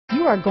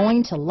you are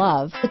going to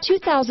love the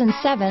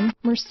 2007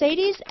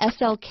 Mercedes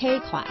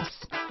SLK class.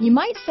 You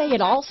might say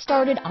it all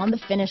started on the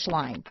finish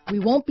line. We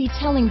won't be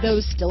telling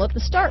those still at the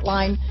start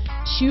line.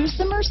 Choose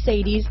the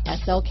Mercedes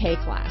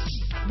SLK class.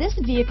 This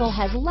vehicle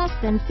has less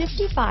than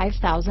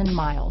 55,000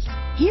 miles.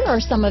 Here are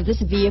some of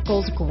this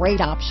vehicle's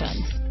great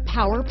options: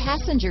 power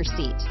passenger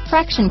seat,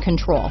 traction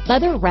control,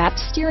 leather-wrapped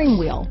steering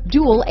wheel,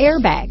 dual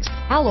airbags,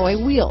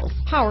 alloy wheels,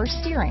 power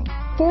steering,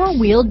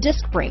 four-wheel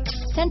disc brakes,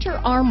 center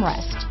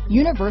armrest,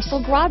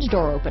 universal garage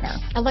door opener,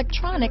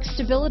 electronic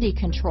stability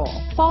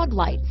control, fog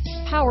lights,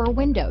 power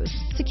windows,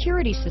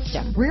 security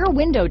system, rear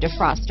window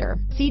defroster,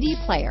 CD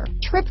player,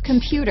 trip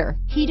computer,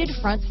 heated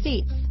front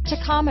seats,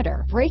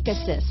 tachometer, brake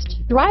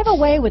assist. Drive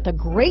away with a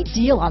great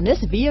deal on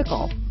this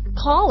vehicle.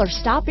 Call or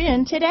stop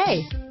in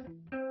today.